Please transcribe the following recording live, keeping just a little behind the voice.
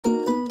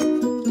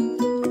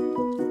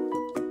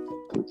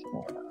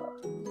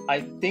I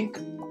think,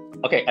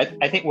 okay,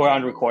 I think we're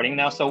on recording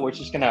now, so we're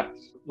just gonna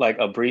like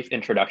a brief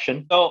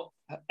introduction. So,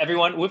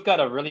 everyone, we've got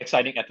a really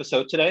exciting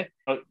episode today.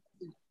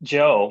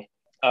 Joe,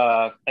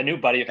 a new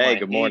buddy of Hey, mine,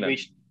 good morning.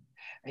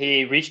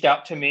 he reached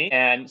out to me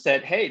and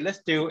said, "Hey,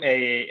 let's do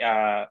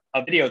a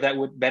video that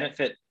would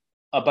benefit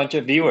a bunch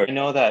of viewers." I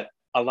know that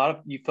a lot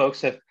of you folks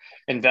have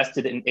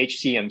invested in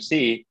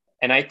HCMC,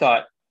 and I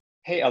thought,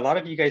 hey, a lot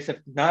of you guys have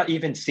not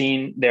even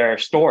seen their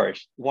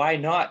stores. Why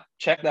not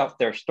check out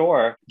their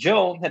store?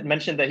 Joe had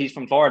mentioned that he's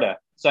from Florida,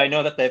 so I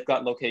know that they've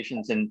got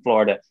locations in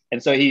Florida,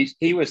 and so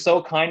he was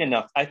so kind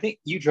enough. I think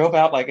you drove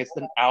out like it's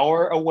an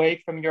hour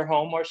away from your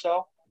home or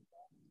so.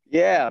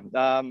 Yeah.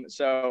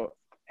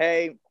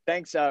 Hey,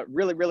 thanks.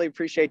 Really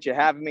appreciate you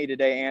having me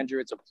today, Andrew.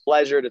 It's a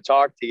pleasure to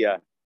talk to you.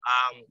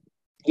 I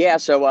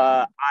had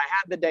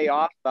the day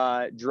off,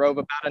 drove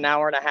about an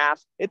hour and a half.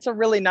 It's a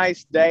really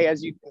nice day,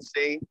 as you can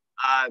see.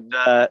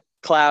 The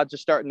clouds are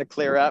starting to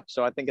clear up,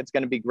 so I think it's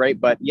going to be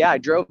great. But yeah, I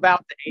drove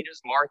out to Ada's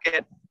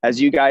Market,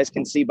 as you guys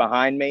can see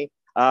behind me.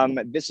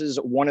 This is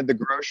one of the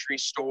grocery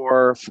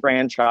store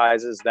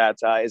franchises that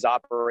is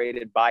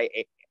operated by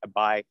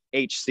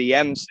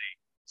HCMC.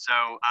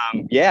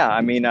 I'm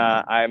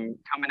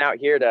coming out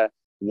here to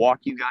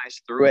walk you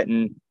guys through it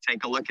and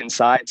take a look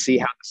inside, see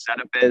how the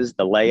setup is,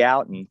 the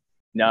layout, and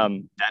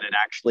that it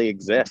actually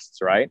exists,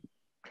 right?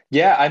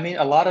 Yeah, I mean,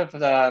 a lot of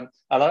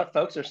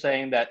folks are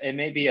saying that it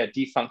may be a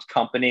defunct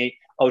company,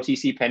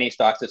 OTC penny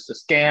stocks, it's a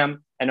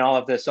scam, and all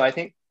of this. So I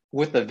think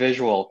with the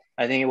visual,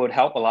 I think it would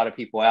help a lot of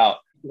people out.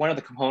 One of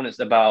the components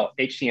about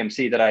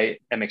HCMC that I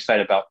am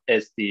excited about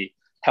is the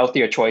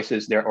healthier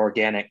choices, their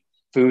organic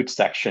food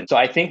section. So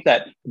I think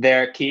that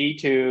their key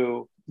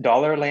to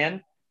Dollar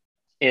Land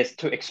is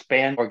to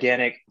expand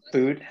organic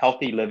food,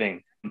 healthy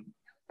living.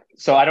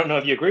 So I don't know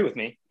if you agree with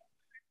me.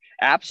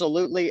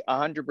 Absolutely,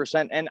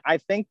 100%. And I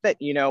think that,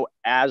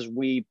 as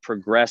we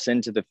progress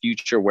into the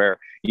future where,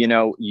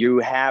 you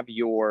have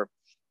your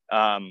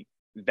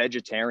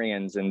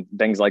vegetarians and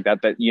things like that,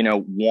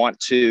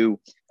 want to,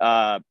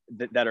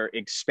 that are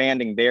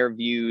expanding their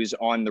views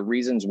on the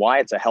reasons why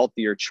it's a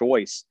healthier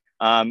choice.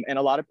 And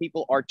a lot of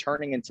people are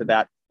turning into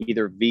that,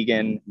 either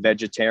vegan,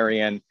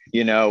 vegetarian,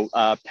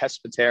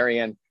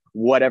 pescatarian,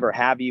 whatever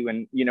have you,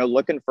 and,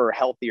 looking for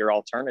healthier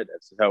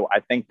alternatives. So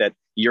I think that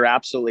you're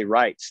absolutely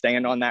right.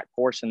 Staying on that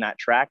course and that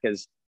track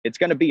it's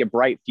going to be a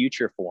bright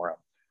future for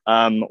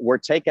them. We're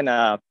taking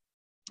a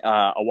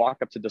walk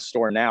up to the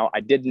store now.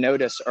 I did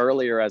notice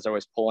earlier as I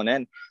was pulling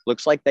in,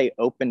 looks like they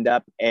opened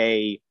up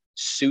a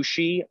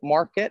sushi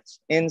market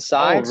Oh,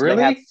 inside. So they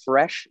have really?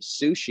 fresh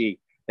sushi.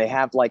 They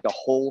have like a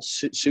whole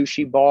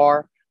sushi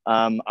bar.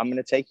 I'm going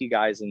to take you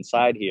guys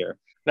inside here.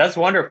 That's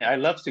wonderful. I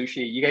love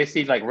sushi. You guys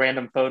see like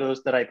random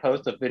photos that I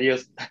post of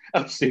videos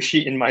of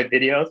sushi in my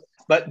videos.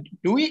 But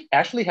do we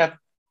actually have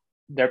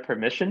their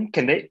permission?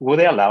 Will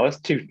they allow us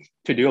to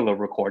do a little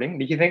recording?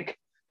 Do you think?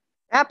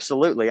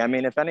 Absolutely. I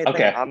mean, if anything,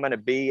 Okay. I'm going to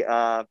be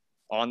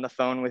on the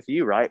phone with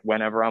you, right?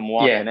 Whenever I'm Yeah.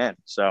 walking in.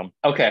 So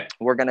Okay.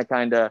 we're going to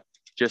kind of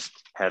just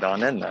head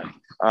on in then.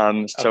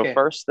 So Okay.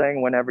 first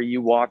thing, whenever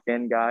you walk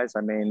in, guys,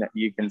 I mean,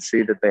 you can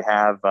see that they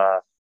have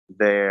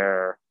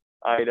their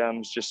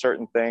items, just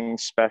certain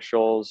things,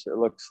 specials. It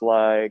looks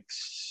like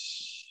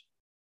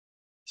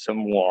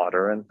some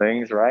water and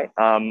things, right?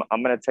 I'm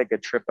going to take a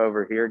trip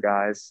over here,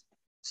 guys.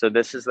 So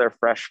this is their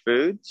fresh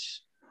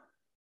foods,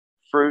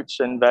 fruits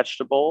and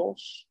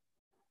vegetables.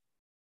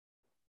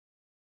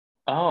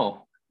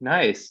 Oh,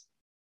 nice.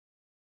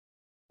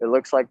 It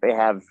looks like they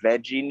have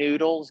veggie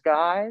noodles,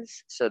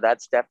 guys. So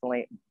that's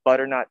definitely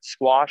butternut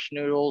squash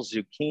noodles,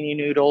 zucchini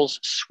noodles,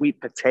 sweet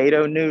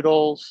potato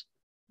noodles,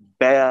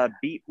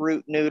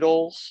 beetroot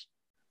noodles.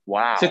 So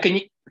Wow.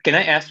 can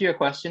I ask you a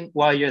question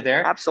while you're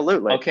there?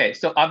 Absolutely. Okay.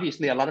 So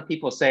obviously a lot of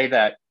people say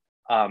that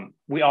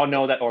we all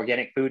know that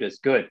organic food is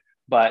good,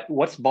 but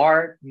what's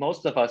barred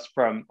most of us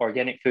from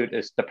organic food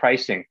is the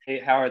pricing. Hey,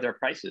 how are their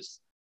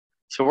prices?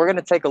 So we're going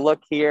to take a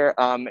look here.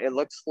 It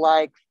looks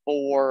like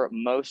for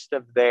most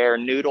of their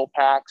noodle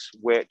packs,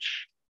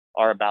 which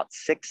are about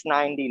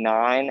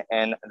 $6.99,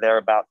 and they're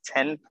about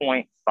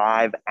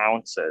 10.5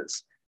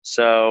 ounces.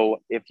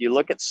 So if you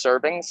look at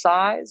serving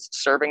size,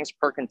 servings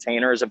per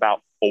container is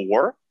about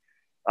four.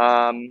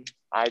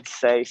 I'd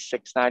say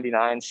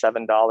 $6.99,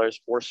 $7,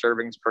 four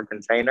servings per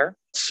container.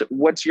 So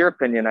what's your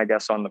opinion, I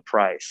guess, on the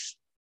price?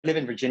 I live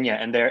in Virginia,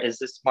 and there is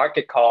this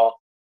market called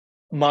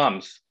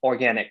Mom's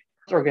Organic.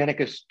 Organic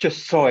is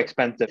just so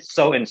expensive,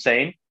 so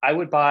insane. I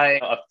would buy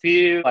a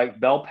few like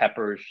bell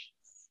peppers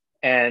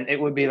and it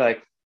would be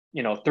like,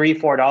 $3,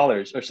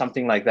 $4 or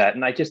something like that.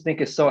 And I just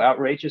think it's so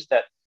outrageous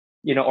that,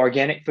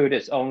 organic food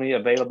is only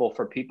available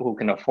for people who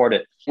can afford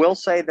it. Will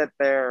say that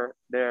their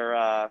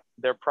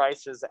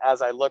prices,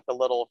 as I look a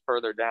little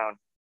further down,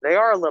 they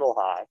are a little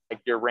high.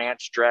 Like your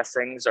ranch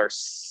dressings are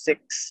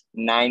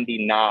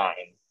 $6.99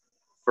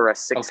 for a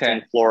 16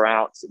 Okay. floor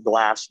ounce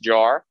glass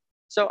jar.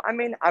 So I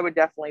mean, I would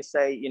definitely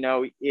say,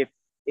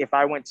 if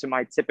I went to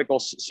my typical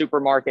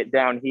supermarket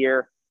down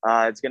here,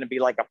 it's going to be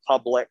like a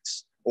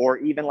Publix or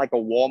even like a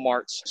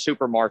Walmart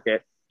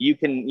supermarket. You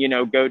can,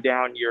 go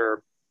down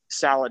your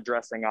salad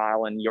dressing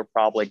aisle, and you're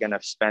probably going to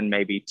spend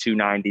maybe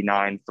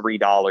 $2.99,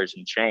 $3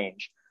 and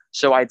change.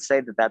 So I'd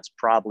say that that's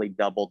probably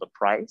double the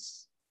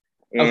price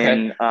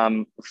in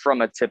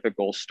from a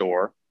typical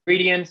store.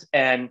 Ingredients,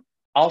 and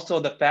also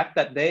the fact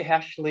that they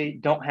actually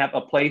don't have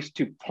a place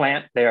to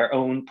plant their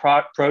own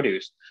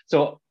produce.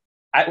 So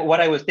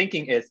what I was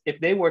thinking is, if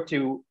they were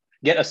to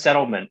get a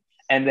settlement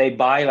and they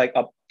buy like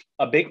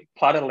a big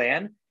plot of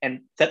land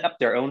and set up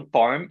their own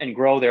farm and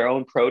grow their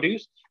own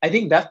produce, I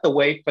think that's the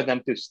way for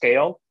them to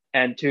scale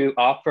and to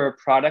offer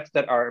products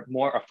that are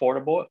more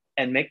affordable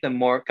and make them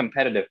more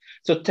competitive.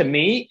 So to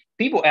me,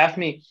 people ask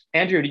me,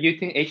 Andrew, do you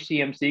think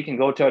HCMC can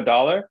go to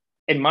 $1?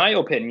 In my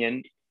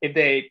opinion, if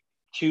they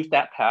choose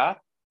that path,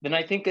 then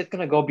I think it's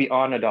going to go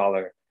beyond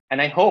 $1. And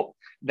I hope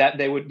that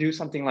they would do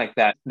something like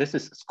that. This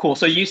is cool.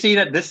 So you see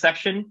that this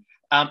section,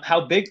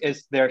 how big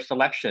is their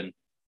selection?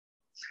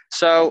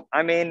 So,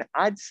 I mean,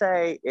 I'd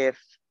say if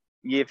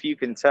you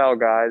can tell,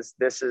 guys,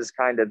 this is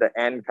kind of the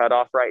end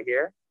cutoff right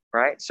here,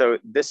 right? So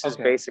this is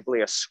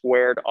basically a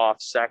squared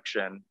off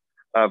section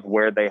of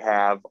where they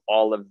have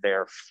all of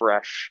their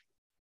fresh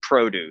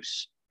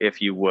produce,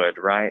 if you would,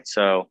 right?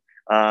 So,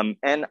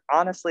 and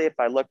honestly, if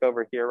I look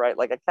over here, right,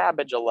 like a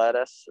cabbage of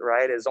lettuce,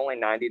 right, is only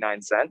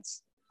 99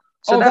 cents.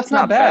 So that's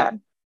not bad.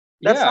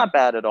 That's not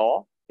bad at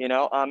all. You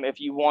know,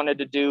 if you wanted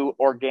to do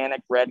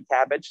organic red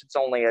cabbage, it's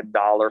only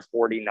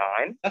 $1.49.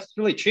 That's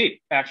really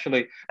cheap,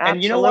 actually. Absolutely.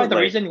 And you know why? The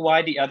reason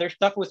why the other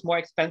stuff was more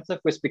expensive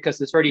was because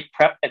it's already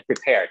prepped and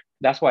prepared.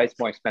 That's why it's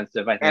more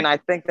expensive, I think. And I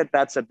think that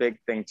that's a big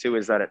thing too,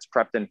 is that it's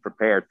prepped and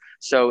prepared.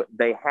 So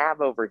they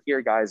have over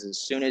here, guys, as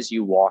soon as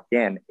you walk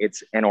in,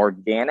 it's an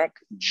organic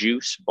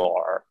juice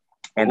bar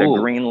and a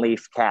green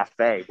leaf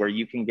cafe where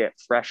you can get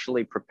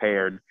freshly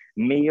prepared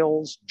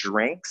meals,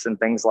 drinks, and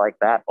things like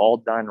that, all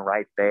done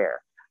right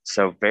there.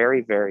 So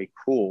very, very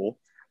cool.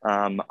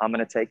 I'm going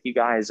to take you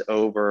guys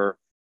over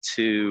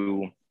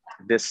to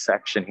this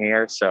section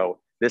here. So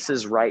this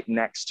is right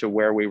next to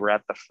where we were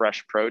at the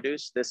fresh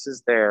produce. This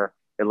is their,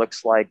 it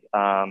looks like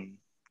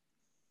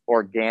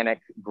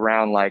organic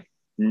ground, like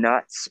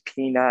nuts,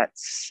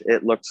 peanuts.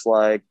 It looks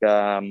like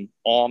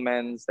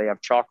almonds. They have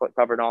chocolate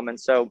covered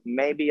almonds. So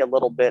maybe a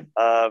little bit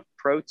of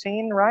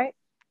protein, right?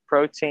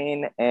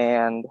 Protein.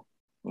 And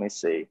let me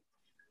see.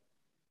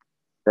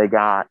 They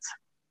got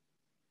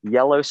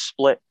yellow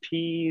split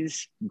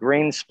peas,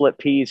 green split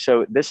peas.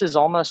 So this is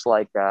almost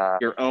like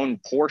your own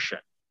portion.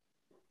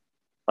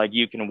 Like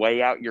you can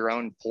weigh out your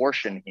own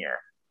portion here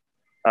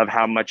of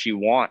how much you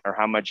want or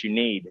how much you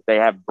need. They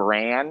have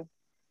bran,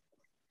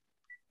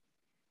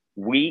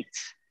 wheat,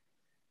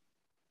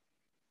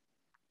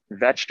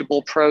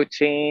 vegetable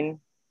protein,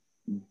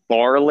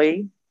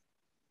 barley.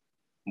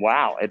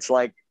 Wow, it's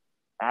like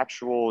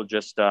actual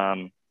just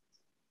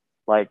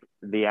like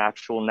the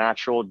actual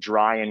natural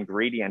dry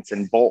ingredients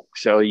in bulk.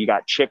 So you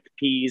got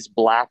chickpeas,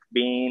 black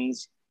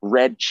beans,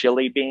 red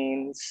chili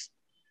beans.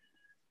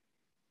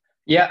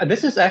 Yeah,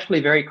 this is actually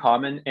very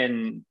common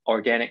in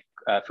organic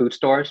food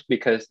stores,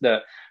 because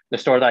the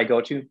store that I go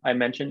to, I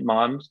mentioned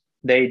Mom's,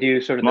 they do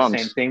sort of the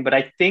same thing. But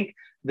I think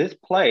this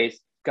place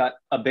got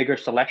a bigger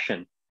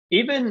selection.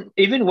 Even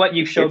what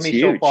you showed me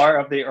so far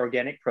of the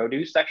organic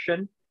produce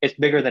section, it's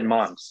bigger than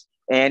Mom's.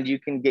 And you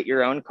can get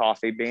your own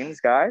coffee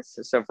beans, guys.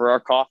 So for our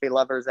coffee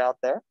lovers out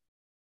there,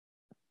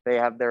 they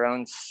have their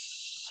own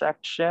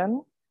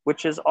section,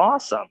 which is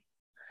awesome.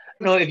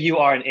 I don't know if you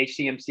are an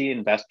HCMC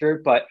investor,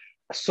 but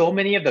so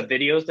many of the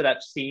videos that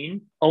I've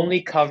seen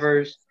only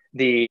covers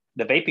the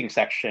vaping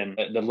section,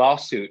 the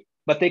lawsuit,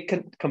 but they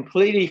can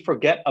completely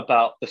forget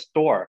about the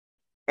store.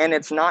 And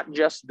it's not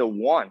just the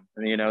one,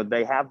 you know,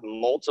 they have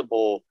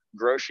multiple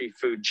grocery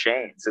food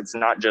chains. It's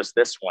not just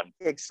this one.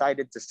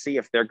 Excited to see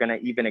if they're going to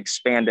even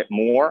expand it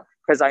more,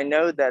 because I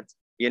know that,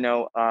 you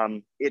know,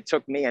 it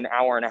took me an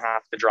hour and a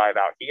half to drive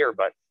out here,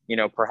 but, you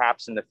know,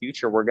 perhaps in the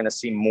future, we're going to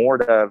see more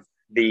of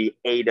the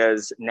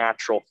Ada's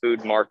natural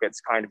food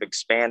markets kind of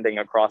expanding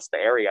across the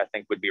area. I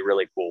think would be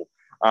really cool.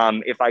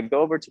 If I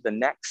go over to the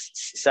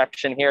next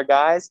section here,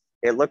 guys,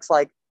 it looks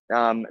like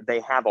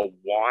they have a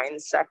wine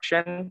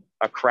section,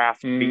 a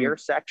craft beer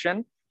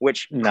section,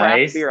 which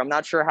craft beer, I'm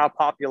not sure how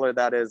popular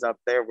that is up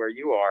there where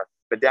you are,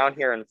 but down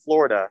here in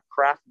Florida,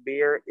 craft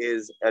beer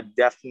is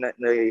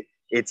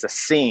it's a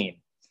scene.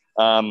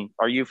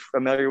 Are you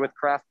familiar with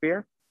craft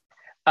beer?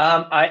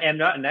 I am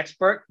not an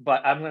expert,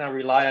 but I'm going to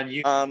rely on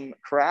you.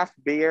 Craft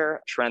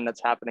beer trend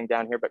that's happening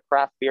down here, but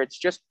craft beer,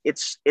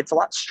 it's a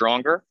lot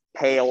stronger.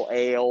 Pale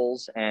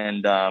ales,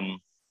 and I'm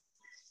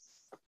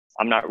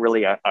not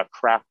really a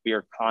craft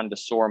beer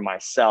connoisseur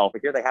myself,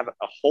 but here they have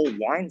a whole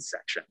wine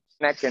section.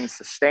 And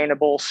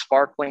sustainable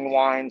sparkling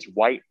wines,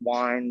 white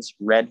wines,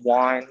 red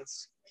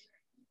wines.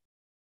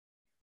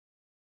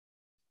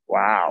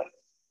 Wow,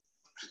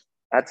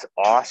 that's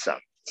awesome.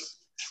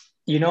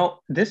 You know,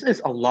 this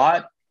is a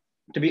lot.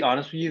 To be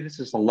honest with you, this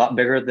is a lot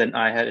bigger than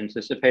I had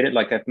anticipated.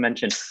 Like I've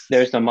mentioned,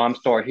 there's the Mom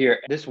store here.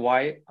 This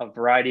wide a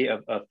variety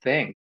of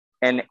things.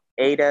 And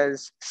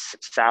Ada's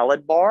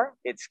salad bar,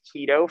 it's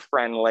keto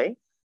friendly.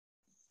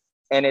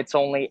 And it's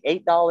only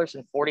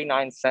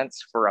 $8.49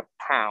 for a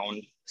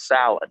pound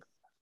salad.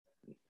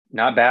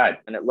 Not bad.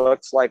 And it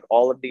looks like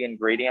all of the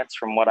ingredients,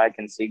 from what I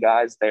can see,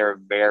 guys, they are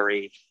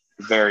very,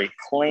 very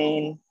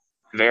clean,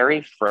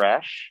 very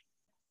fresh.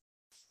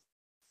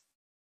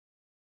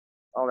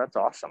 Oh, that's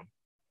awesome.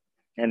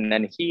 And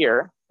then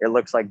here, it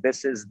looks like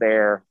this is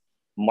their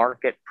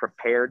market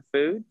prepared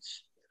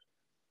foods.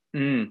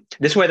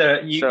 This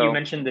way, you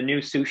mentioned the new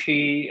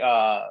sushi,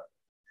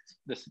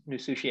 this new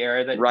sushi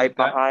area that right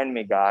behind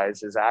me,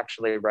 guys, is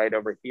actually right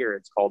over here.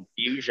 It's called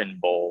Fusion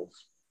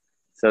Bowls.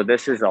 So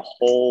this is a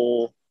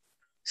whole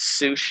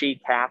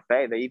sushi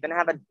cafe. They even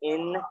have an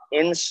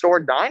in-store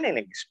dining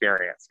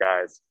experience,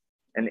 guys.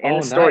 An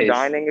in-store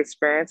dining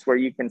experience where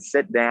you can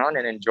sit down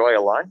and enjoy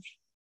a lunch.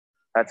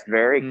 That's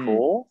very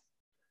cool.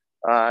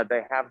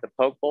 They have the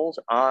poke bowls.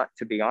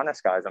 To be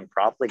honest, guys, I'm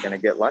probably going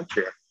to get lunch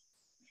here.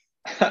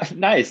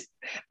 Nice.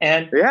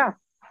 And yeah,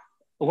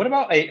 what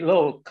about a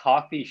little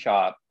coffee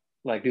shop?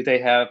 Like,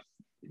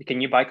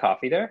 can you buy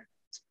coffee there?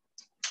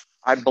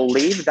 I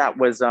believe that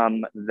was at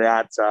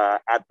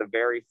the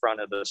very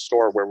front of the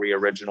store where we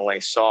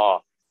originally saw.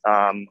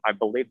 I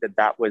believe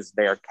that was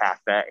their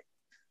cafe.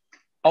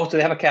 Oh, so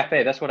they have a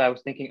cafe. That's what I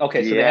was thinking.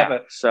 Okay, so they have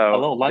a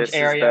little lunch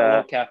area, a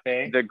little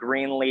cafe. The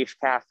Greenleaf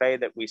Cafe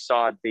that we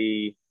saw at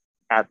the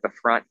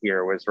front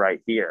here was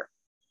right here.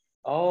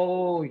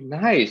 Oh,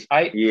 nice.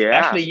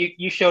 Actually,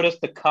 you showed us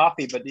the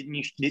coffee, but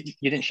you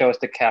didn't show us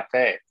the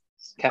cafe.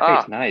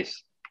 Cafe is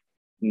nice.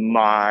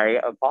 My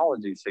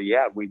apologies. So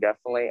yeah, we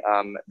definitely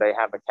they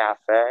have a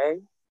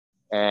cafe,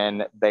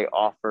 and they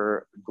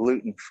offer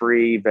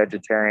gluten-free,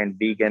 vegetarian,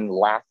 vegan,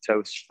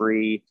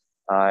 lactose-free.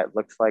 It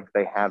looks like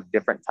they have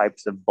different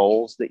types of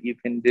bowls that you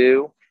can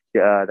do.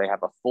 They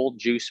have a full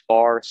juice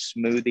bar,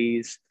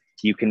 smoothies.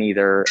 You can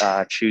either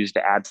choose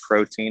to add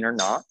protein or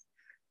not.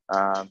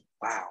 Wow,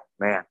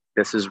 man,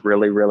 this is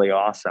really, really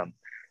awesome.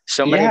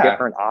 So many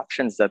different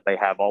options that they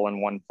have all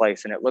in one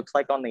place. And it looks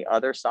like on the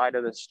other side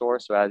of the store,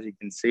 so as you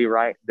can see,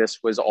 right,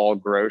 this was all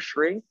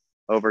grocery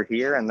over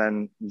here. And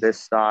then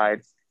this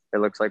side, it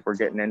looks like we're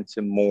getting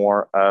into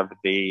more of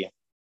the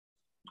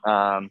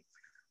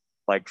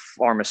like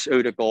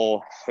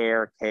pharmaceutical,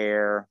 hair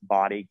care,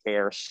 body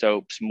care,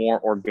 soaps,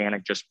 more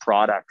organic, just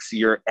products,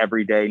 your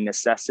everyday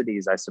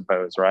necessities, I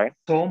suppose, right?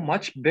 So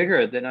much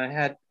bigger than I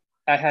had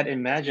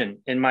imagined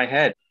in my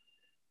head.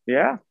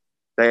 Yeah.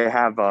 They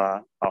have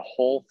a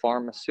whole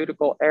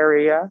pharmaceutical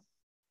area.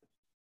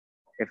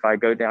 If I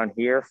go down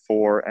here,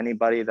 for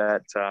anybody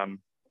that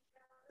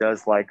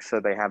does so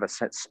they have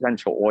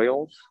essential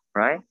oils,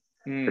 right?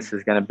 This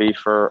is going to be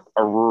for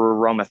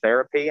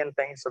aromatherapy and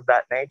things of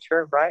that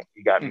nature, right?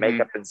 You got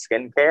makeup and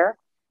skincare.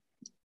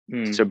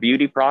 So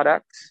beauty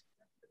products.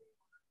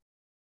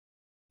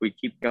 We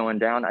keep going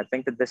down. I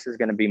think that this is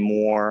going to be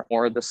more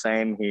of the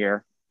same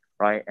here.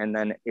 Right. And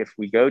then if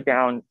we go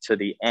down to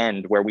the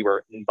end where we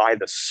were by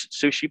the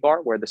sushi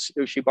bar, where the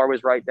sushi bar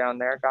was right down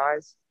there,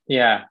 guys.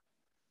 Yeah.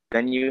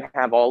 Then you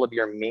have all of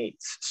your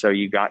meats. So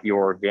you got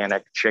your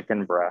organic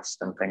chicken breast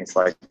and things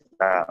like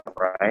that.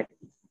 Right.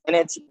 And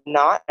it's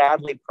not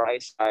badly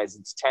priced, guys.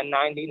 It's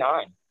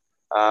 $10.99.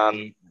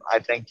 I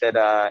think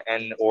that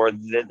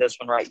this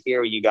one right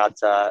here, you got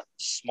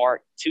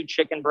Smart 2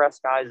 chicken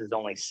breast, guys, is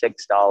only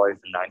 $6.99.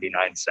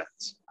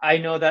 I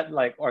know that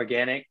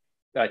organic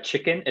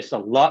chicken is a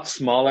lot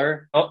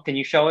smaller. Oh, can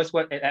you show us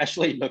what it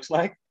actually looks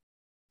like?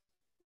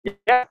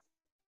 Yeah.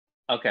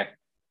 Okay.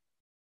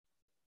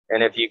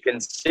 And if you can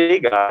see,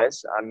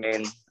 guys, I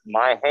mean,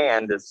 my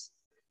hand is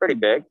pretty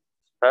big.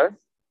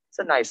 It's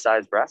a nice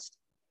size breast.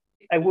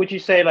 Would you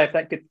say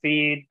that could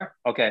feed?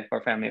 Okay, for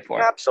a family of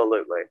 4.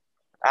 Absolutely.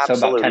 So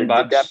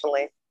about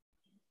 $10.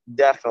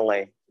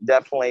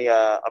 Definitely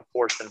a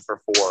portion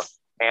for 4,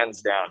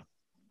 hands down.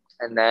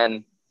 And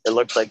then it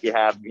looks like you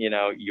have,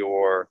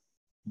 your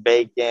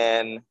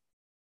bacon,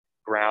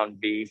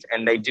 ground beef,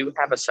 and they do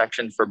have a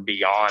section for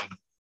Beyond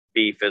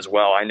Beef as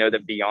well. I know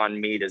that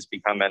Beyond Meat is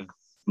becoming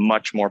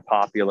much more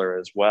popular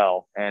as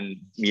well, and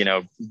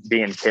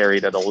being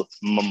carried at a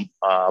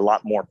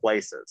lot more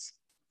places.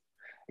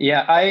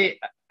 Yeah, I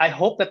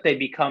hope that they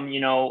become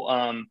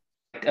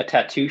a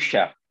tattoo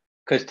chef,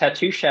 because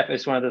Tattoo Chef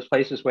is one of those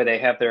places where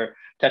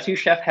Tattoo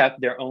Chef have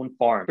their own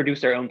farm,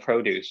 produce their own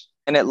produce.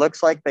 And it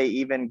looks like they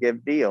even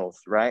give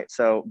deals, right?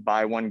 So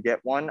buy one,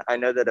 get one. I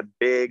know that a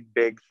big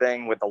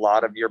thing with a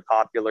lot of your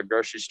popular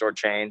grocery store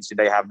chains,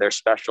 they have their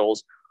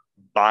specials,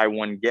 buy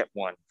one, get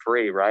one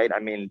free, right? I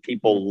mean,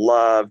 people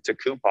love to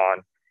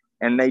coupon,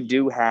 and they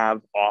do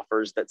have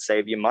offers that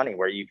save you money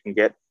where you can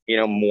get,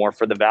 more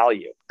for the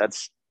value.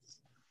 That's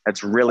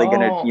really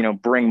going to,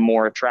 bring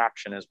more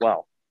attraction as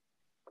well.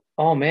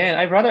 Oh man,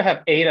 I'd rather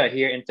have Ada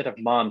here instead of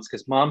Moms,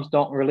 because Moms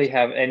don't really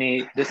have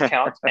any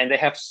discounts and they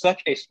have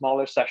such a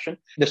smaller section.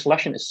 The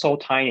selection is so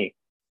tiny.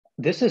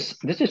 This is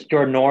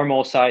your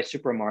normal size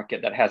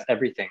supermarket that has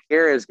everything.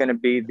 Here is going to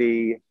be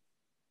the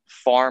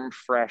farm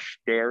fresh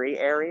dairy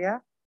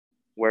area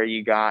where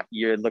you got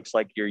it looks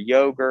like your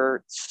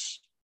yogurts,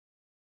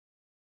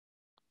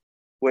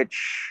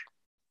 which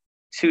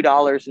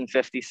 $2.50,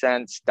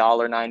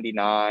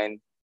 $1.99,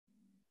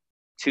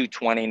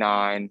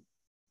 $2.29.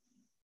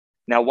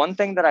 Now, one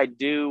thing that I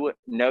do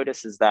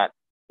notice is that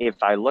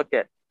if I look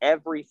at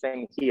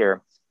everything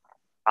here,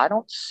 I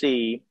don't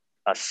see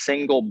a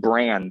single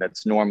brand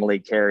that's normally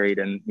carried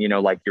in,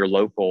 like your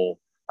local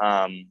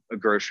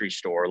grocery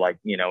store, like,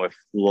 if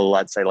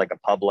let's say like a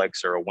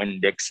Publix or a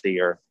Winn-Dixie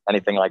or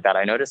anything like that.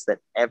 I noticed that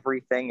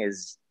everything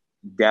is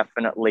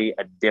definitely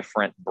a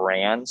different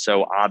brand.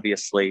 So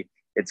obviously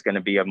it's going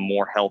to be a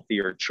more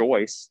healthier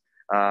choice.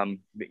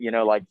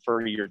 Like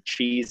for your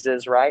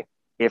cheeses, right?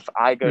 If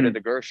I go to the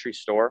grocery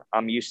store,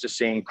 I'm used to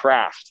seeing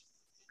Kraft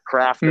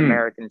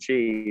American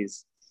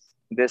cheese.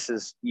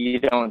 You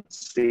don't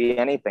see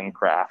anything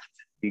Kraft.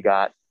 You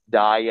got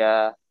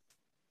Daya,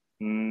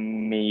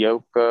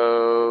 Miyoko's.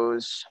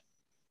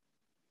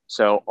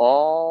 So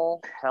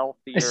all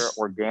healthier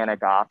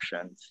organic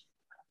options.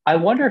 I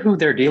wonder who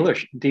their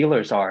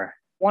dealers are.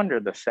 Wonder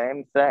the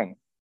same thing.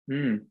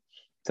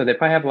 So they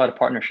probably have a lot of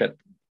partnership.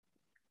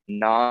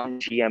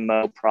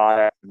 Non-GMO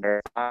product.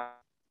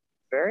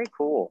 Very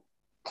cool.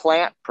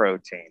 Plant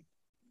protein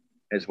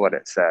is what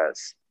it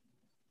says.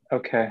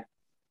 Okay.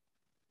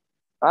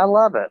 I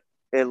love it.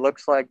 It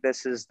looks like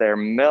this is their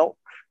milk,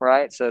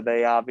 right? So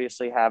they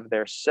obviously have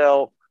their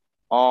silk,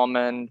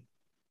 almond,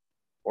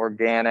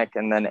 organic,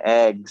 and then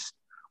eggs.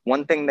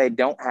 One thing they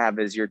don't have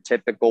is your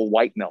typical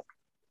white milk.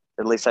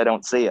 At least I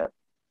don't see it.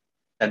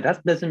 And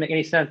that doesn't make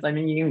any sense. I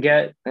mean, you can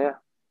get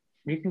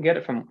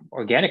it from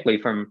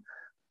organically from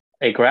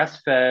a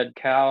grass-fed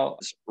cow.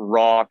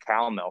 Raw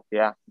cow milk.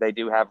 Yeah, they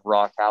do have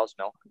raw cow's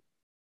milk.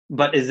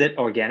 But is it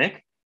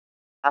organic?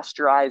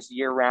 Pasteurized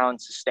year-round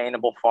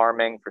sustainable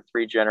farming for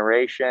 3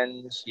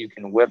 generations. You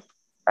can whip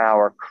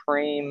our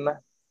cream,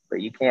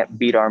 but you can't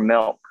beat our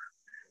milk.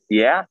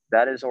 Yeah,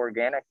 that is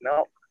organic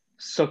milk.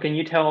 So can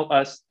you tell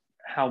us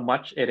how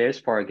much it is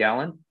for a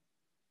gallon?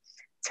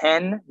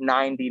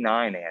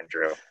 $10.99,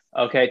 Andrew.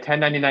 Okay,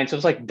 $10.99. So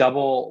it's like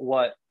double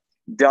what?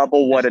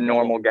 Double what a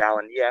normal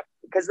gallon. Yeah,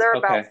 because they're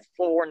about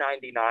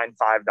 $4.99,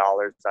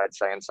 $5, I'd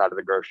say, inside of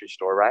the grocery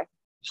store, right?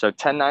 So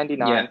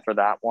 $10.99 for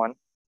that one.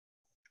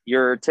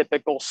 Your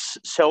typical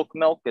silk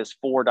milk is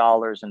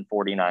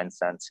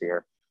 $4.49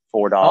 here.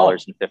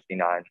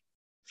 $4.59,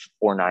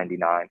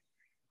 $4.99.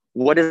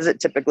 What does it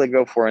typically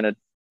go for in a?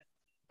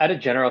 At a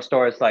general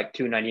store, it's like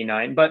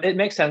 $2.99, but it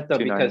makes sense though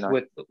because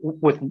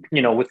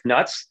with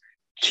nuts,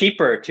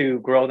 cheaper to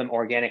grow them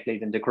organically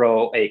than to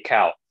grow a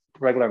cow.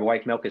 Regular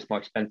white milk is more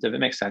expensive. It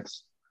makes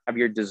sense. Have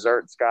your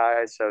desserts,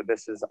 guys. So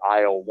this is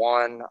aisle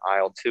 1,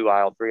 aisle 2,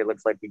 aisle 3. It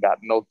looks like we got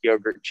milk,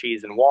 yogurt,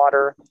 cheese, and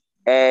water,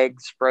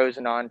 eggs,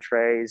 frozen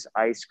entrees,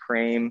 ice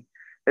cream.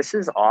 This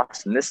is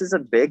awesome. This is a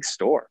big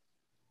store.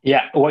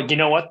 Yeah. Well, you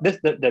know what?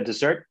 The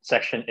dessert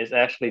section is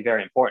actually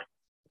very important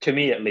to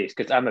me, at least,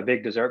 because I'm a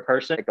big dessert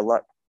person. Take a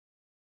look.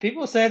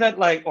 People say that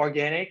like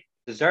organic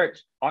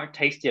desserts aren't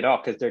tasty at all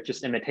because they're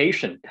just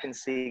imitation. You can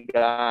see,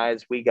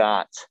 guys, we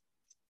got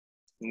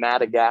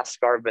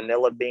Madagascar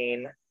vanilla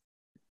bean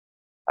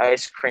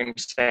ice cream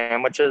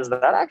sandwiches.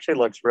 That actually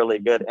looks really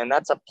good. And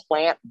that's a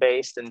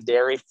plant-based and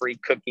dairy-free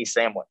cookie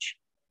sandwich.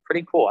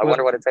 Pretty cool. I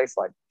wonder what it tastes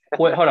like.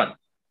 Wait, hold on.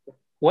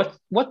 What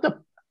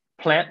the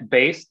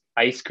plant-based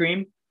ice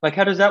cream? Like,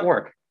 how does that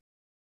work?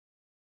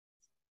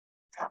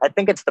 I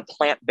think it's the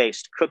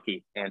plant-based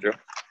cookie, Andrew.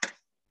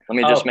 Let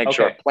me just make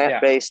sure.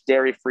 Plant-based,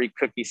 dairy-free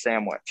cookie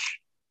sandwich.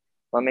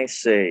 Let me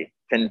see.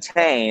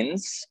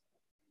 Contains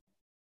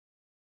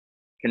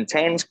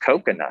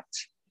coconut.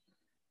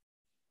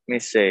 Let me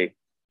see.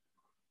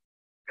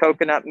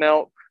 Coconut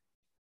milk,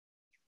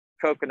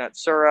 coconut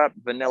syrup,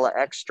 vanilla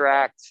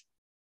extract.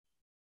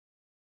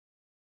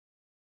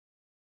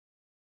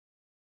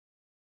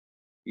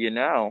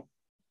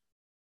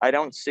 I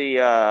don't see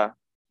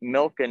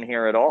milk in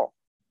here at all.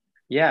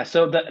 Yeah,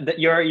 so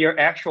your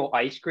actual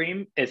ice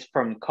cream is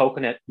from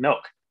coconut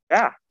milk.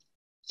 Yeah.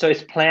 So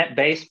it's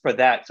plant-based for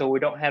that. So we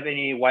don't have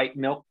any white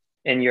milk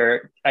in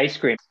your ice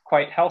cream.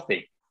 Quite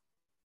healthy.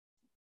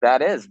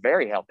 That is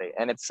very healthy.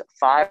 And it's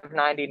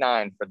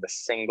 $5.99 for the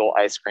single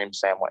ice cream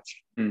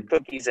sandwich.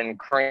 Cookies and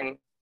cream,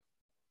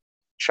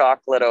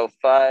 chocolate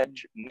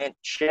fudge, mint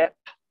chip,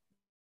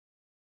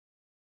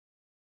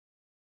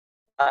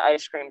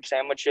 ice cream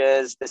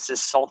sandwiches. This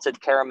is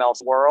salted caramel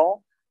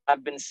swirl.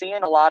 I've been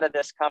seeing a lot of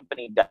this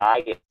company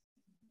diet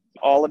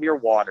all of your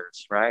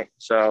waters, right?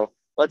 So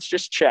let's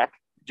just check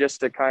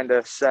just to kind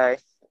of say,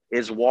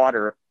 is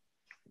water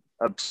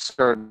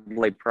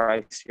absurdly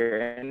priced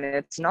here? And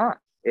it's not.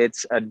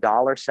 It's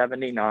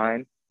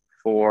 $1.79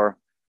 for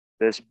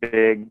this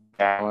big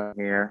gallon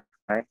here,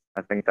 right?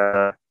 I think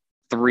the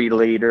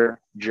 3-liter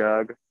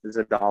jug is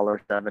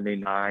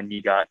 $1.79.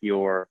 You got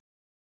your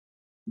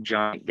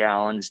giant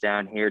gallons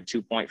down here,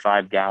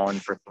 2.5 gallon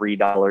for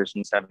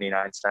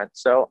 $3.79.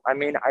 So, I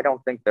mean, I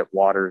don't think that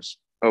water's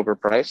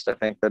overpriced. I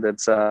think that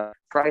it's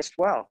priced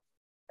well.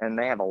 And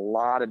they have a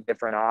lot of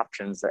different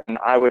options. And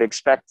I would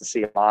expect to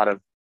see a lot of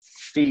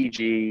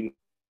Fiji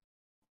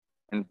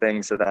and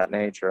things of that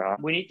nature. Huh?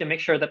 We need to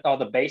make sure that all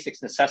the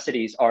basics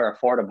necessities are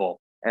affordable.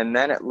 And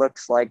then it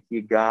looks like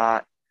you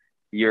got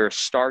your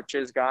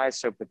starches, guys.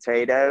 So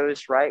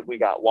potatoes, right? We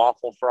got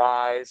waffle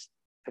fries,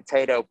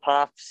 potato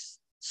puffs,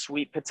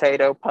 sweet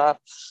potato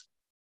puffs,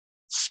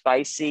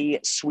 spicy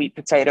sweet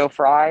potato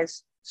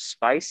fries.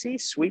 Spicy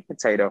sweet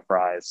potato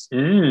fries. That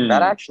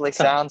Mm. actually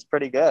sounds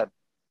pretty good.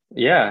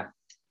 Yeah.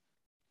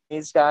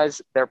 These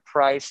guys, they're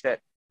priced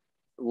at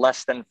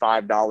less than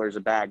 $5 a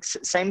bag.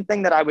 Same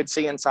thing that I would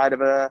see inside of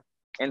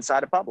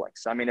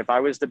Publix. I mean, if I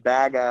was to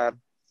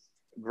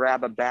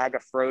grab a bag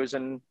of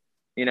frozen,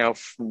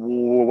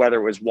 whether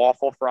it was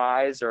waffle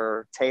fries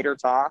or tater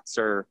tots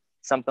or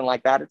something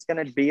like that, it's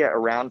going to be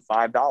around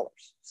 $5.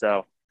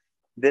 So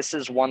this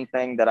is one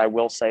thing that I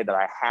will say that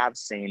I have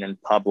seen in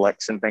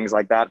Publix and things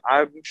like that.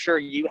 I'm sure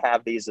you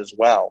have these as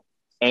well.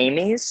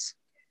 Amy's.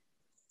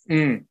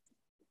 Mm.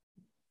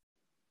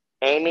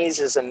 Amy's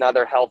is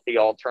another healthy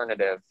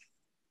alternative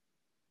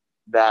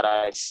that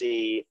I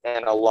see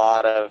in a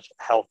lot of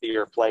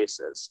healthier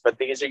places. But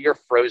these are your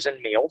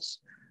frozen meals.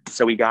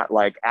 So we got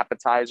like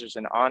appetizers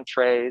and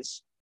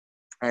entrees.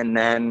 And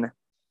then, let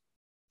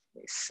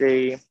me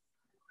see.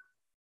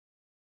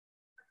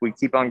 We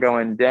keep on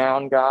going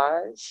down,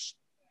 guys.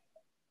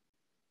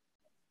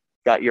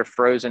 Got your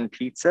frozen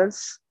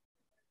pizzas.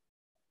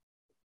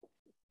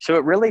 So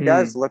it really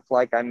does look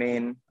like, I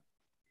mean,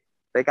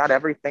 they got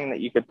everything that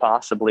you could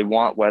possibly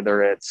want,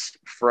 whether it's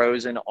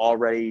frozen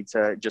already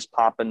to just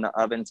pop in the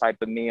oven type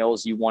of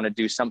meals. You want to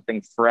do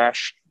something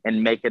fresh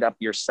and make it up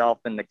yourself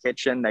in the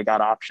kitchen. They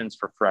got options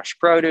for fresh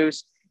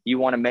produce. You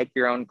want to make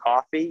your own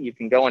coffee. You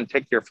can go and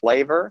pick your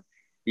flavor.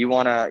 You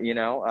want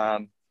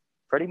to,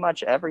 pretty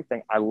much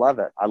everything. I love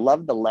it. I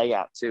love the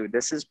layout too.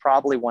 This is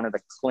probably one of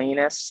the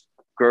cleanest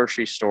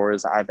grocery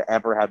stores I've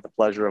ever had the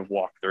pleasure of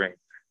walking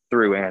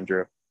through,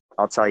 Andrew.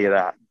 I'll tell you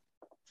that.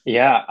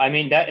 Yeah, I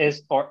mean that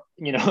is, or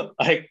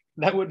like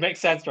that would make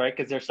sense, right?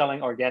 Because they're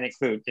selling organic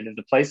food, and if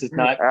the place is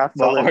not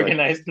well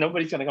organized,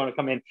 nobody's going to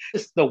come in.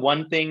 It's the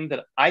one thing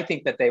that I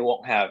think that they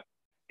won't have,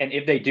 and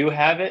if they do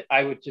have it,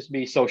 I would just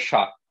be so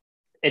shocked.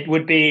 It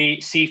would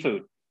be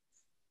seafood.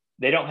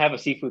 They don't have a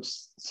seafood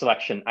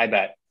selection, I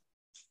bet.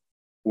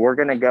 We're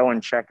going to go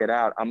and check it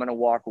out. I'm going to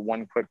walk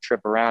one quick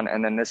trip around,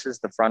 and then this is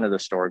the front of the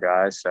store,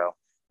 guys. So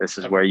this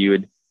is where you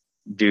would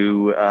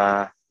do,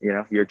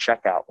 your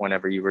checkout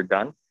whenever you were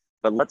done.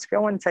 But let's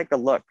go and take a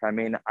look. I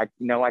mean, I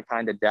know I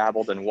kind of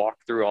dabbled and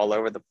walked through all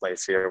over the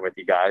place here with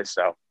you guys.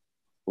 So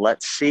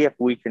let's see if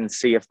we can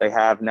see if they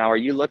have. Now, are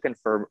you looking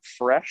for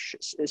fresh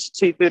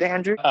seafood,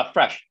 Andrew?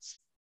 Fresh.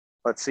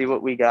 Let's see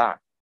what we got.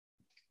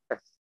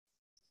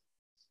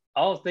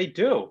 Oh, they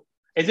do.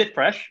 Is it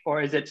fresh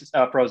or is it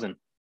frozen?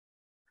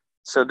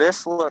 So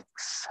this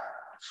looks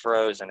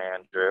frozen,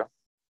 Andrew.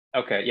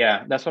 Okay,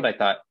 yeah, that's what I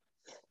thought.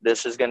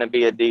 This is going to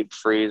be a deep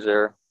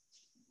freezer.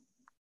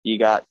 You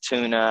got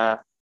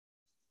tuna,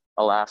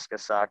 Alaska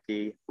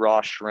sake,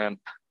 raw shrimp.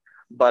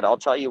 But I'll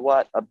tell you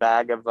what, a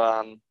bag of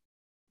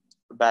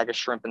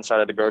shrimp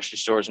inside of the grocery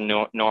store is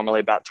normally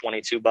about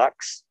 $22,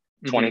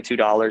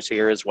 $22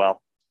 here as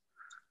well.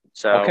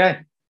 So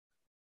okay,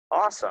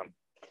 awesome.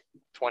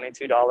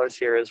 $22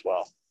 here as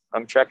well.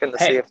 I'm checking to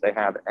see if they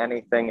have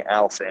anything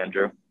else,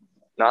 Andrew.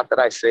 Not that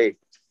I see.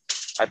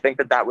 I think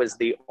that was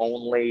the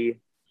only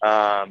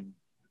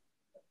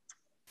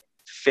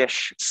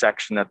fish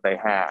section that they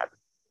had.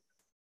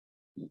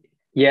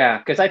 Yeah,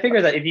 because I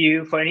figure that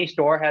for any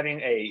store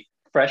having a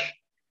fresh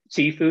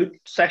seafood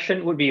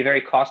section would be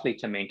very costly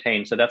to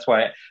maintain. So that's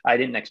why I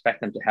didn't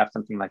expect them to have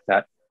something like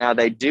that. Now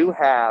they do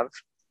have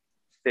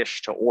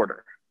fish to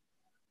order.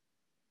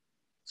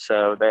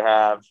 So they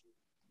have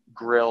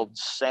grilled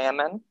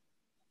salmon,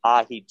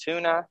 ahi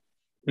tuna,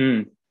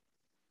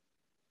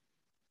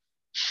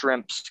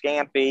 shrimp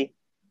scampi.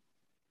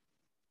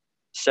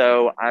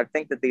 So I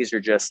think that these are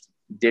just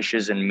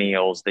dishes and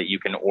meals that you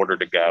can order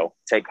to go,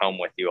 take home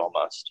with you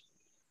almost,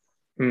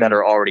 that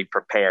are already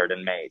prepared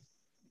and made.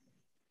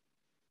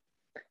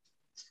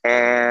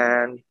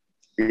 And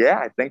yeah,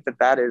 I think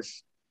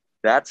that's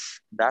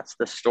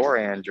the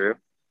story, Andrew.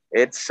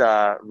 It's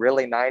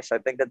really nice. I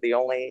think that the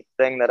only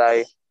thing that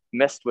I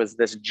missed was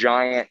this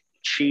giant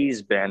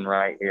cheese bin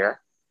right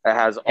here that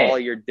has all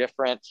your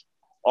different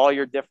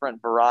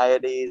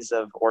varieties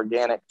of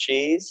organic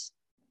cheese.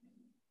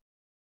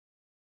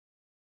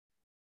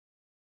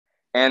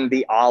 And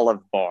the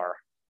olive bar.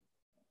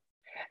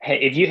 Hey,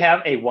 if you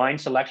have a wine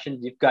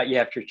selection, you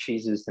have your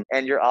cheeses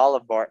and your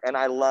olive bar. And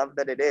I love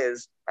that it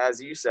is,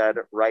 as you said,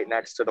 right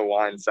next to the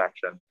wine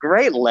section.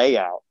 Great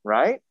layout,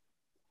 right?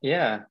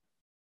 Yeah.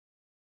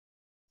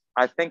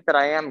 I think that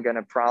I am going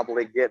to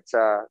probably get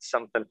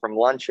something from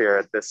lunch here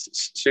at this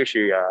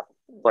sushi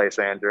place,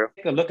 Andrew.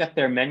 Take a look at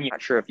their menu.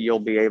 Not sure if you'll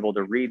be able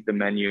to read the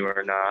menu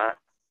or not.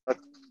 Look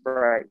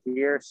right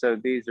here. So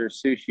these are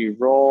sushi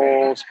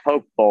rolls,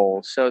 poke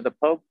bowls. So the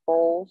poke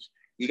bowls,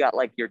 you got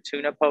like your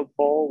tuna poke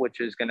bowl, which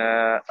is going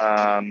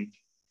to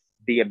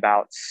be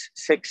about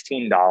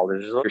 $16.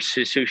 Your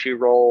sushi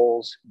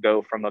rolls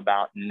go from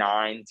about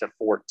 $9 to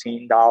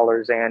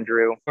 $14,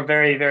 Andrew. We're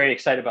very, very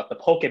excited about the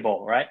poke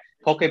bowl, right?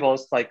 Poke bowl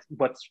is like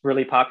what's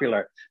really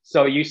popular.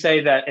 So you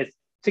say that it's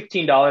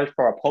 $16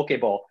 for a poke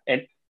bowl,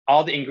 and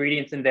all the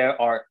ingredients in there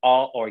are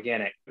all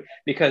organic,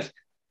 because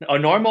a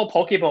normal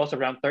poke bowl is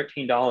around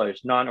 $13,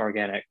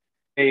 non-organic.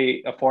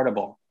 Very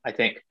affordable, I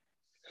think.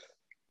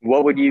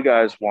 What would you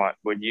guys want?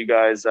 Would you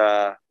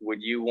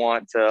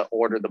want to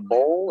order the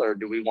bowl, or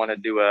do we want to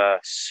do a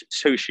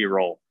sushi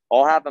roll?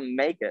 I'll have them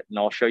make it and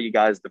I'll show you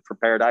guys the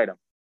prepared item.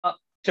 Uh,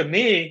 to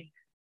me,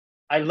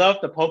 I love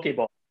the poke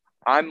bowl.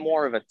 I'm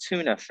more of a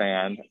tuna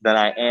fan than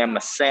I am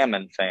a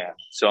salmon fan.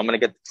 So I'm going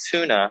to get the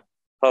tuna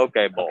poke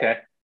bowl. Okay.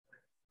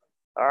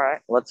 All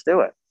right, let's do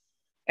it.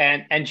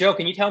 And Joe,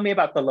 can you tell me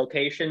about the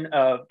location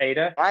of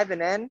Ada?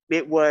 Driving in,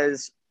 it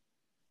was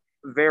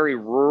very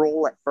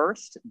rural at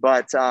first,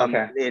 but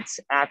Okay. it's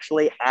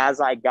actually,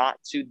 as I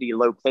got to the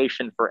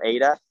location for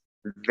Ada,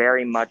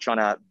 very much on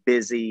a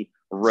busy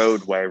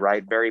roadway,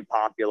 right? Very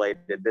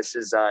populated. This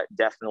is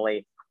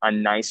definitely a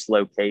nice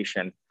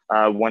location.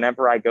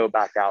 Whenever I go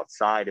back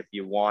outside, if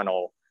you want,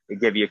 I'll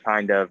give you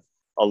kind of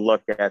a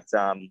look at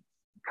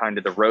kind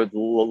of the road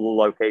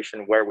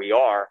location where we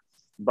are.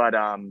 But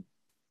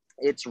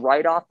it's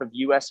right off of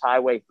US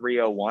Highway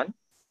 301,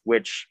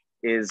 which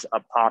is a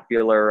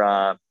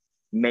popular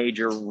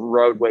major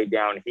roadway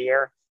down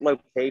here.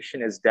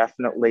 Location is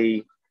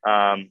definitely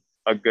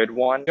a good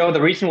one. Joe,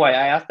 the reason why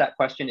I asked that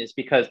question is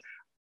because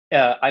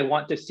I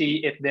want to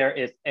see if there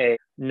is a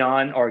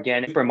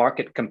non-organic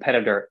supermarket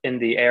competitor in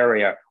the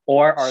area,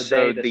 or are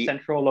they the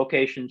central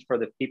locations for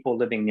the people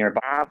living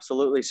nearby?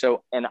 Absolutely.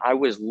 So, and I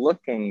was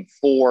looking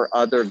for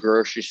other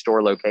grocery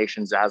store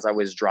locations as I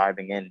was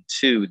driving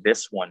into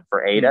this one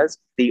for Ada's.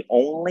 The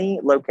only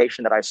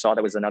location that I saw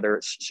that was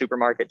another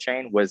supermarket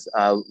chain was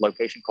a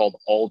location called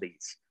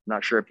Aldi's. I'm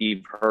not sure if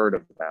you've heard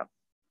of them.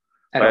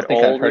 But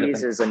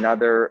Aldi's is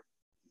another,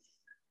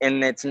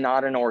 and it's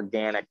not an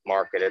organic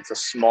market. It's a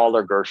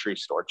smaller grocery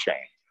store chain.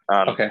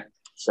 Okay.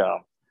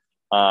 So,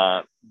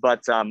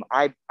 but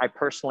I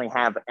personally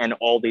have an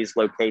Aldi's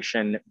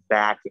location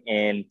back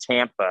in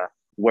Tampa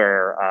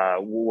where I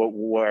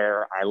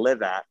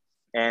live at,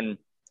 and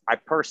I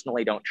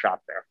personally don't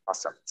shop there.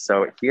 Awesome.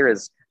 So here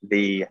is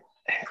the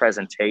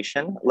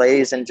presentation,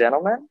 ladies and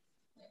gentlemen.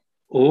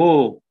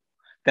 Ooh,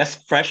 that's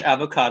fresh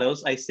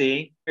avocados. I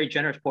see. Very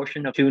generous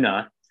portion of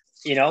tuna.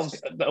 You know,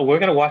 we're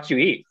gonna watch you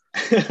eat.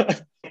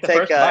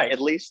 Take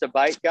at least a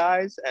bite,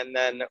 guys, and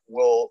then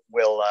we'll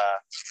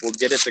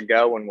get it to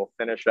go and we'll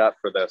finish up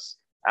for this.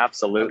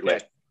 Absolutely.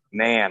 Okay.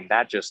 Man,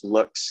 that just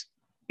looks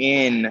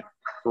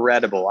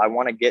incredible. I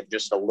want to get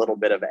just a little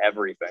bit of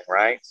everything,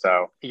 right?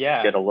 So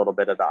yeah, get a little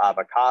bit of the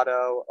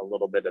avocado, a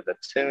little bit of the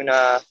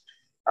tuna,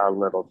 a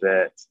little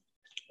bit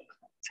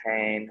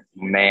tang.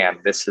 Man,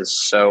 this is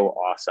so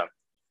awesome.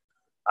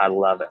 I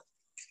love it.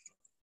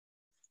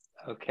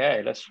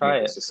 Okay, let's try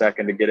it. Just a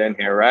second to get in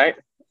here, right?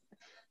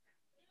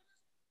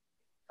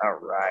 All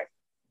right.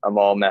 I'm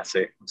all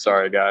messy. I'm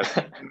sorry, guys.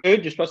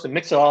 Dude, you're supposed to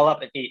mix it all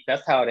up and eat.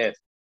 That's how it is.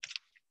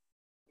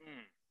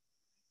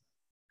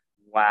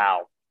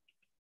 Wow.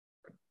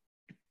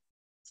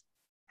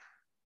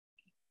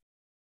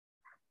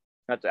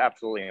 That's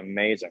absolutely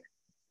amazing.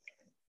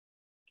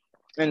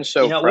 And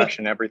so fresh,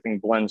 and everything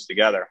blends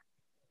together.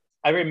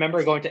 I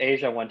remember going to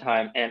Asia one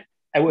time, and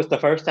it was the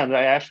first time that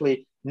I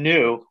actually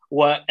knew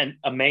what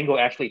a mango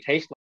actually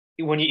tastes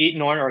like. When you eat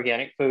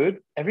non-organic food,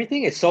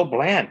 everything is so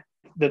bland.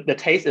 The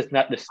taste is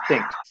not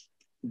distinct.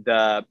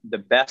 The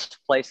best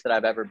place that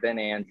I've ever been,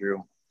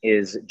 Andrew,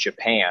 is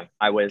Japan.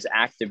 I was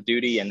active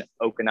duty in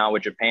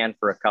Okinawa, Japan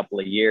for a couple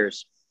of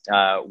years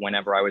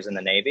whenever I was in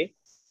the Navy.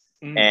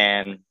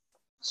 And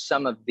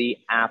some of the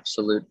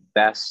absolute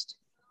best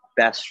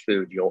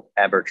food you'll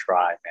ever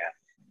try, man.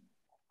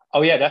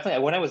 Oh, yeah,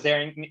 definitely. When I was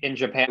there in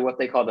Japan, what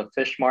they call the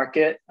fish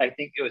market, I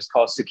think it was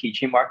called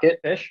Tsukiji Market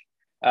fish,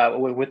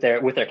 with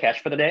their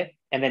catch for the day.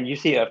 And then you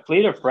see a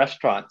fleet of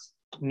restaurants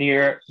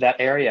near that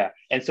area.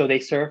 And so they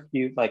serve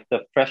you like the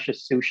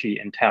freshest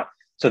sushi in town.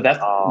 So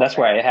that's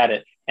where I had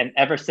it. And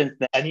ever since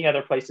then, any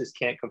other places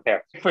can't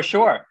compare. For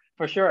sure.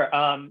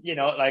 You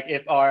know, like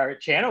if our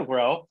channel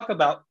grow, talk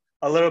about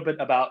a little bit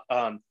about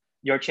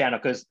your channel,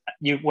 because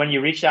when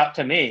you reached out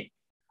to me,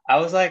 I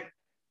was like,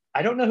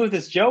 I don't know who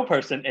this Joe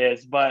person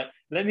is, but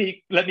let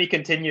me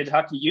continue to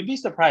talk to you. You'd be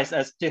surprised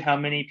as to how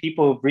many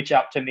people reach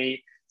out to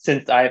me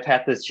since I've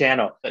had this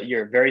channel. That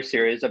you're very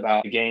serious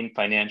about gain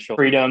financial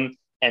freedom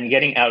and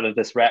getting out of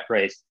this rat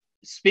race.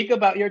 Speak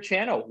about your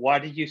channel. Why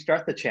did you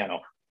start the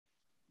channel?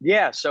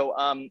 Yeah, so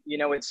you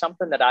know, it's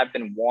something that I've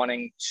been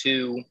wanting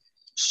to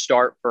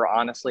start for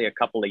honestly a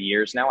couple of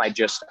years now. I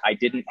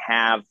didn't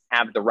have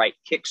the right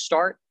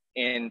kickstart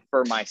in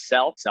for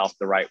myself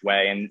the right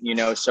way. And, you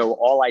know, so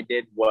all I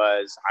did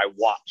was I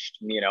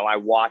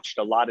watched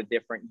a lot of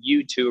different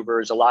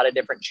YouTubers, a lot of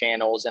different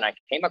channels, and I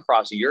came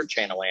across your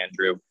channel,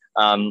 Andrew,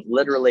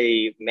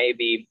 literally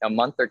maybe a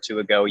month or two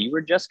ago. You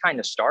were just kind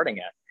of starting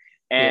it.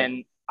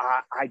 And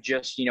I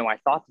just, you know, I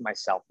thought to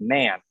myself,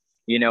 man,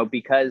 you know,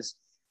 because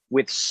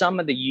with some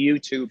of the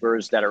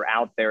YouTubers that are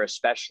out there,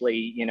 especially,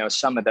 you know,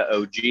 some of the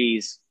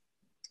OGs,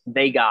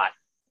 they got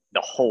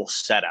the whole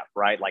setup,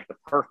 right? Like the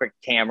perfect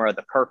camera,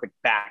 the perfect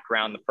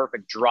background, the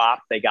perfect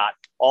drop. They got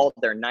all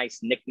their nice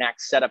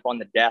knickknacks set up on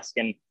the desk.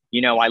 And,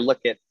 you know, I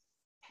look at,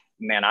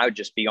 man, I would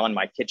just be on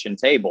my kitchen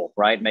table,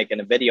 right? Making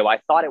a video. I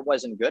thought it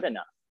wasn't good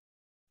enough.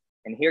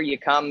 And here you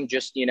come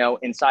just, you know,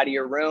 inside of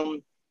your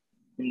room,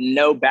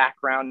 no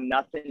background,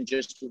 nothing,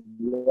 just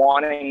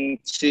wanting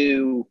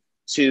to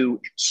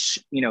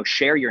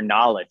share your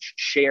knowledge,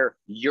 share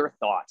your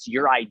thoughts,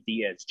 your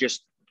ideas,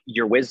 just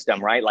your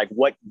wisdom, right? Like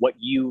what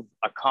you've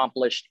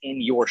accomplished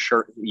in your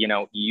short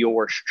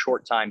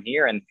time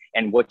here, and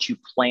what you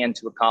plan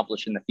to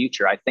accomplish in the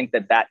future. I think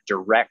that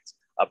direct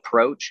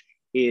approach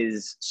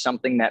is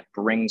something that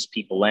brings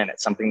people in.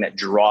 It's something that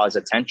draws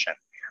attention,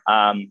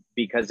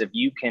 because if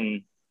you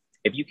can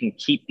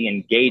keep the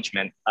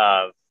engagement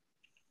of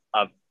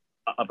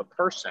a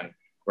person,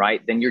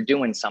 right, then you're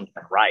doing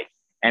something right.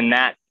 And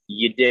that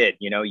you did.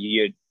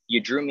 You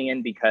drew me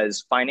in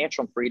because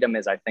financial freedom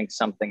is, I think,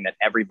 something that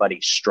everybody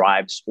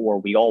strives for.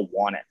 We all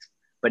want it,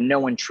 but no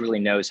one truly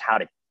knows how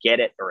to get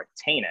it or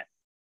attain it.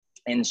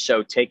 And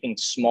so taking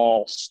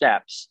small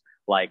steps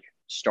like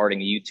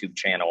starting a YouTube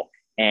channel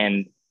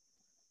and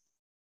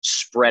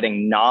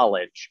spreading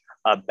knowledge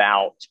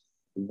about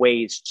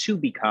ways to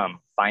become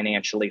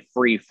financially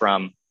free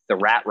from the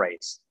rat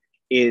race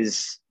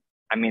is,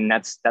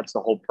 that's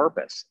the whole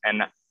purpose.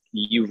 And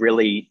you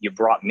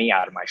brought me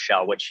out of my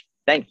shell, which,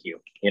 thank you.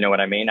 You know what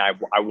I mean? I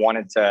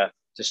wanted to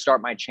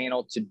start my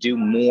channel to do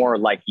more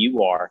like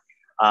you are,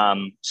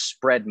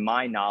 spread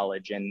my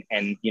knowledge and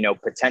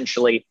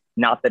potentially,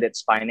 not that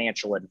it's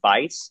financial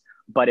advice,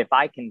 but if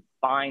I can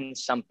find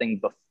something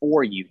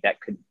before you that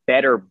could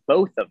better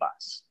both of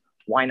us,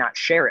 why not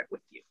share it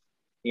with you?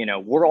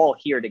 We're all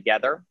here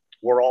together.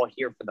 We're all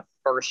here for the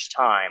first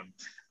time.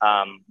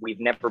 We've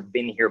never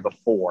been here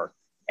before.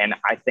 And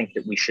I think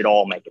that we should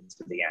all make it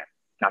to the end,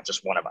 not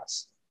just one of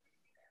us.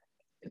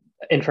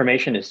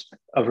 Information is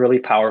a really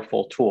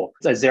powerful tool.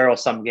 It's a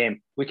zero-sum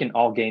game. We can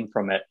all gain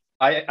from it.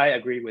 I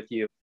agree with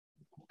you.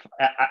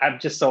 I'm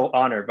just so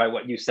honored by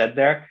what you said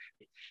there.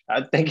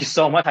 Thank you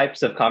so much.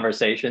 Types of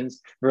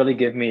conversations really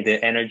give me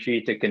the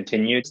energy to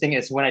continue. The thing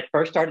is, when I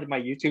first started my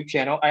YouTube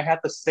channel, I had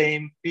the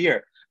same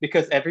fear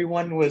because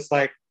everyone was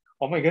like,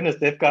 oh my goodness,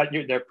 they've got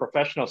their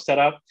professional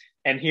setup.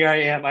 And here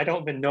I am. I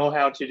don't even know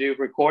how to do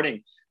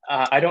recording.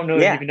 I don't know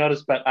if you've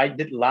noticed, but I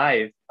did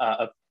live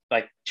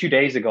like 2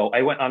 days ago.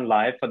 I went on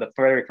live for the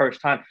very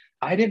first time.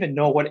 I didn't even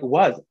know what it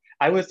was.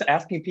 I was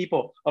asking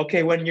people,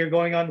 okay, when you're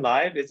going on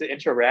live, is it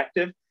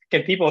interactive?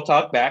 Can people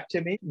talk back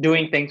to me?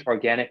 Doing things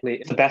organically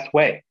is the best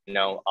way.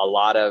 A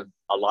lot of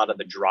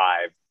the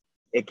drive,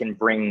 it can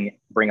bring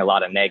a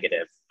lot of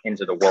negative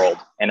into the world.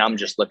 And I'm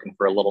just looking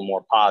for a little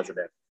more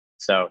positive.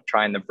 So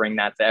trying to bring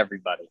that to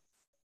everybody.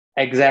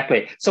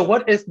 Exactly. So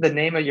what is the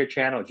name of your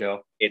channel,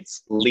 Joe?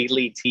 It's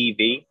Lely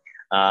TV.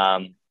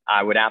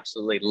 I would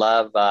absolutely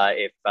love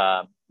if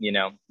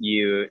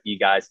you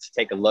guys to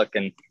take a look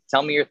and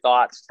tell me your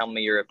thoughts, tell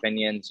me your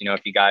opinions.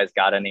 If you guys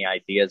got any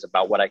ideas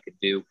about what I could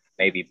do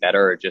maybe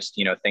better, or just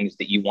things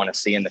that you want to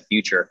see in the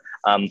future.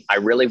 I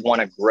really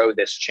want to grow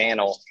this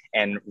channel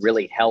and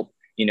really help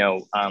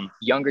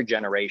younger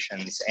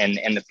generations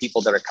and the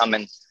people that are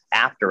coming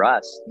after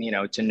us.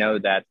 To know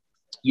that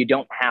you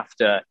don't have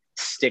to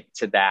stick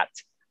to that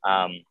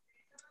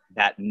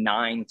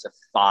 9 to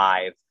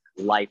 5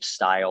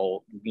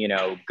 lifestyle,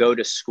 go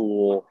to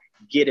school,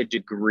 get a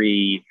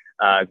degree,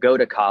 go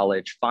to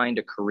college, find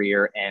a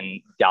career,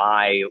 and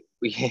die,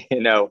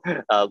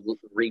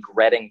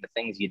 regretting the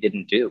things you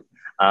didn't do.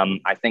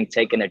 I think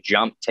taking a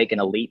jump, taking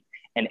a leap,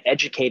 and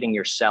educating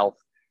yourself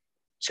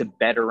to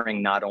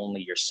bettering not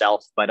only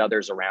yourself, but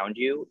others around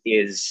you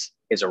is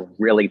a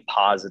really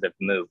positive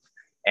move.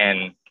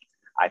 And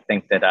I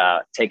think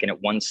that taking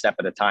it one step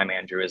at a time,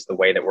 Andrew, is the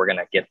way that we're going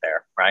to get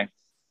there, right?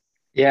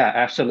 Yeah,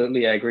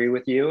 absolutely. I agree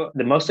with you.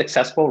 The most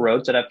successful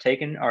roads that I've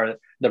taken are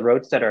the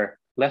roads that are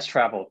less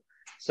traveled.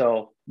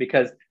 So,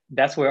 because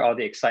that's where all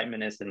the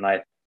excitement is in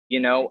life.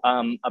 You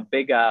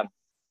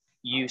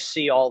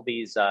see all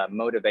these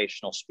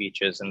motivational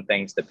speeches and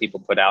things that people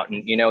put out.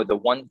 And, the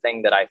one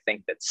thing that I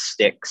think that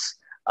sticks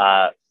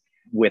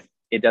with,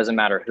 it doesn't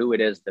matter who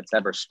it is that's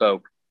ever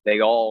spoke,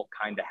 they all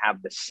kind of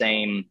have the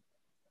same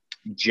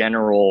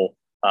general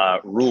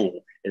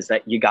rule, is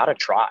that you got to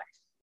try.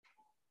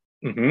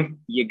 Mm-hmm.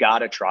 You got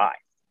to try,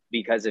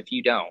 because if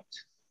you don't,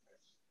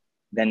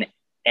 then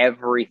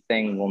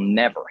everything will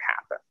never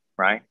happen,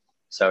 right?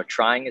 So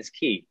trying is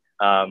key.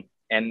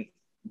 And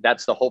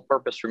that's the whole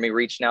purpose for me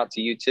reaching out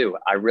to you too.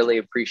 I really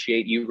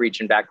appreciate you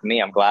reaching back to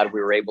me. I'm glad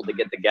we were able to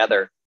get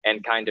together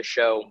and kind of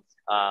show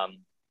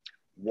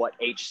what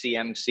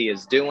HCMC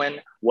is doing,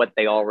 what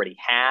they already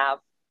have,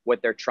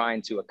 what they're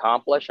trying to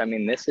accomplish.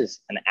 This is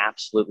an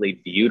absolutely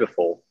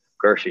beautiful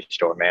grocery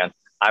store, man.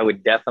 I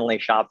would definitely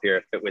shop here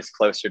if it was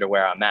closer to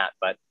where I'm at,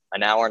 but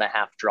an hour and a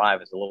half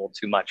drive is a little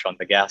too much on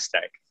the gas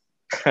tank.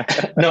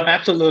 No,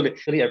 absolutely.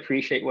 Really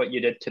appreciate what you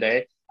did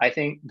today. I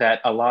think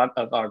that a lot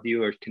of our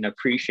viewers can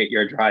appreciate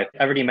your drive.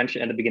 I already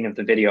mentioned at the beginning of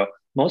the video,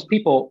 most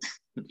people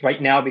right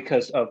now,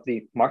 because of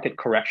the market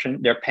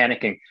correction, they're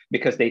panicking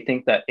because they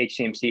think that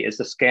HCMC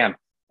is a scam.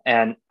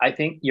 And I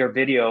think your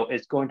video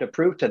is going to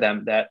prove to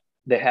them that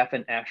they have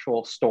an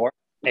actual store,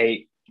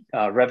 a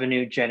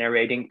revenue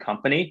generating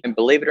company. And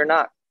believe it or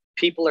not,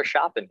 people are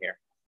shopping here.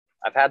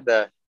 I've had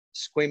to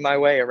squeeze my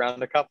way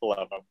around a couple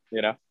of them,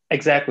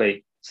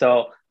 Exactly.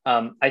 So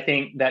I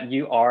think that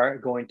you are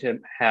going to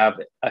have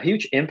a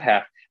huge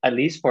impact, at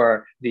least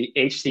for the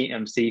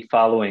HCMC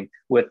following,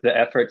 with the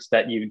efforts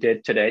that you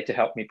did today to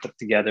help me put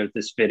together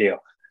this video.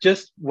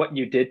 Just what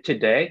you did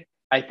today,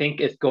 I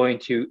think is going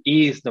to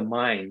ease the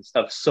minds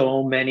of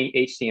so many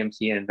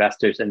HCMC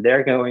investors, and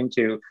they're going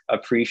to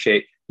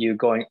appreciate you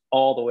going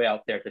all the way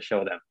out there to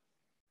show them.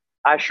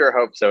 I sure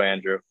hope so,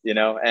 Andrew. You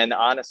know, and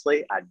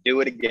honestly, I'd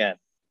do it again,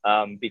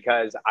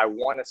 because I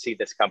want to see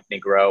this company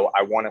grow.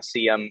 I want to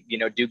see them, you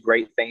know, do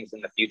great things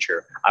in the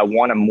future. I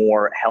want a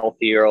more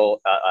healthier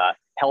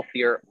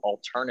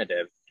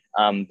alternative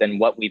than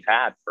what we've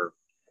had for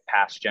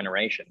past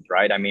generations,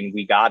 right? I mean,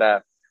 we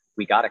gotta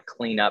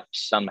clean up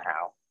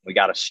somehow. We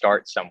gotta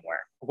start somewhere.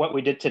 What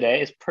we did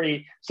today is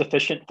pretty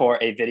sufficient for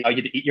a video.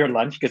 You to eat your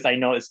lunch, because I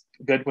know it's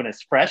good when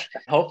it's fresh.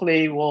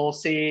 Hopefully, we'll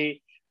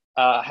see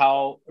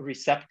how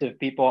receptive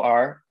people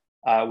are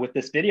with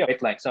this video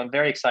wavelength. So I'm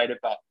very excited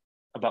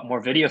about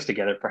more videos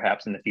together,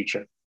 perhaps in the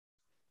future.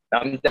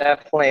 I'm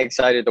definitely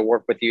excited to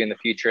work with you in the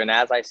future. And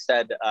as I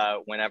said,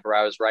 whenever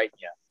I was writing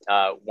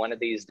you, one of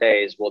these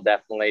days we'll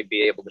definitely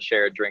be able to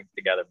share a drink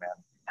together, man.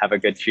 Have a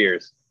good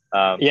cheers.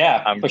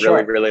 Yeah, I'm really,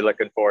 sure. really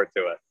looking forward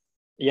to it.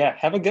 Yeah,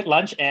 have a good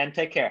lunch and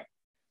take care.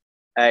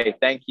 Hey,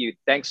 thank you.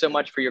 Thanks so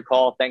much for your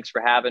call. Thanks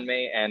for having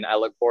me. And I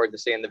look forward to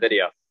seeing the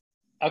video.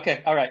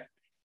 Okay, all right.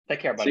 Take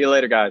care, buddy. See you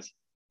later, guys.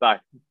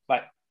 Bye.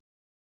 Bye.